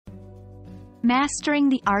Mastering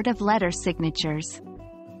the art of letter signatures.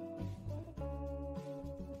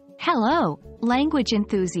 Hello, language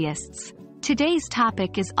enthusiasts. Today's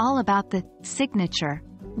topic is all about the signature,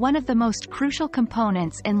 one of the most crucial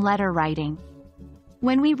components in letter writing.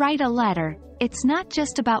 When we write a letter, it's not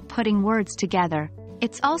just about putting words together,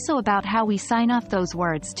 it's also about how we sign off those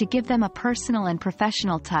words to give them a personal and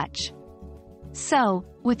professional touch. So,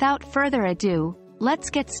 without further ado,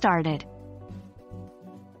 let's get started.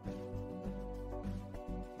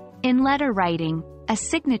 In letter writing, a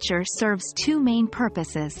signature serves two main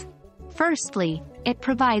purposes. Firstly, it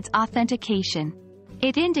provides authentication.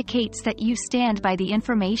 It indicates that you stand by the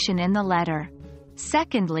information in the letter.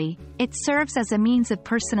 Secondly, it serves as a means of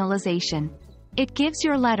personalization. It gives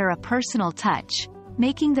your letter a personal touch,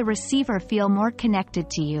 making the receiver feel more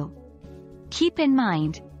connected to you. Keep in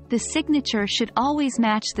mind, the signature should always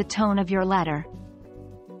match the tone of your letter.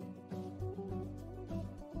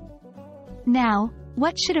 Now,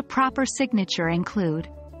 what should a proper signature include?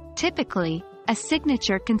 Typically, a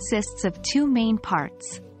signature consists of two main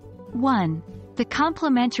parts. 1. The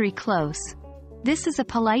complimentary close. This is a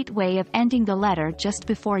polite way of ending the letter just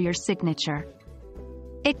before your signature.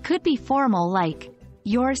 It could be formal like,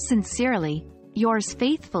 "Yours sincerely," "Yours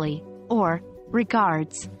faithfully," or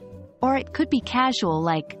 "Regards." Or it could be casual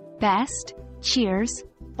like, "Best," "Cheers,"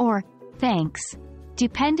 or "Thanks,"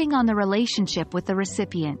 depending on the relationship with the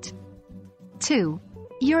recipient. 2.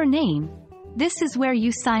 Your name. This is where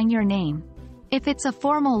you sign your name. If it's a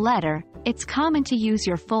formal letter, it's common to use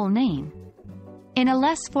your full name. In a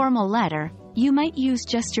less formal letter, you might use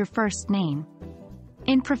just your first name.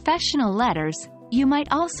 In professional letters, you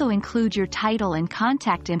might also include your title and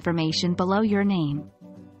contact information below your name.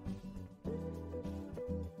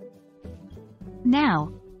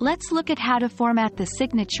 Now, let's look at how to format the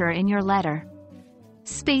signature in your letter.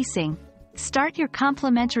 Spacing. Start your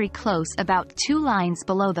complimentary close about 2 lines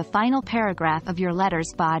below the final paragraph of your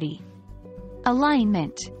letter's body.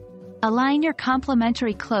 Alignment. Align your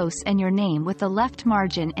complimentary close and your name with the left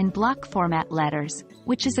margin in block format letters,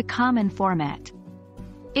 which is a common format.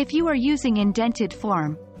 If you are using indented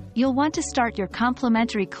form, you'll want to start your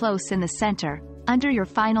complimentary close in the center, under your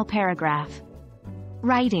final paragraph.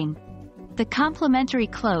 Writing. The complimentary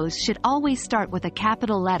close should always start with a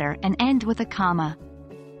capital letter and end with a comma.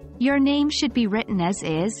 Your name should be written as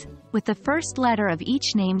is, with the first letter of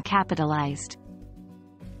each name capitalized.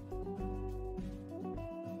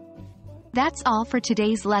 That's all for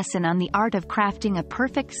today's lesson on the art of crafting a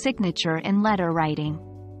perfect signature in letter writing.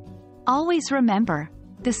 Always remember,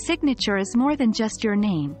 the signature is more than just your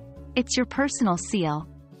name. It's your personal seal.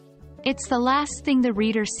 It's the last thing the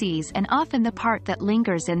reader sees and often the part that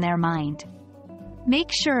lingers in their mind.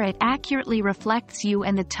 Make sure it accurately reflects you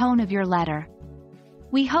and the tone of your letter.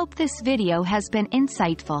 We hope this video has been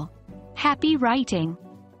insightful. Happy writing!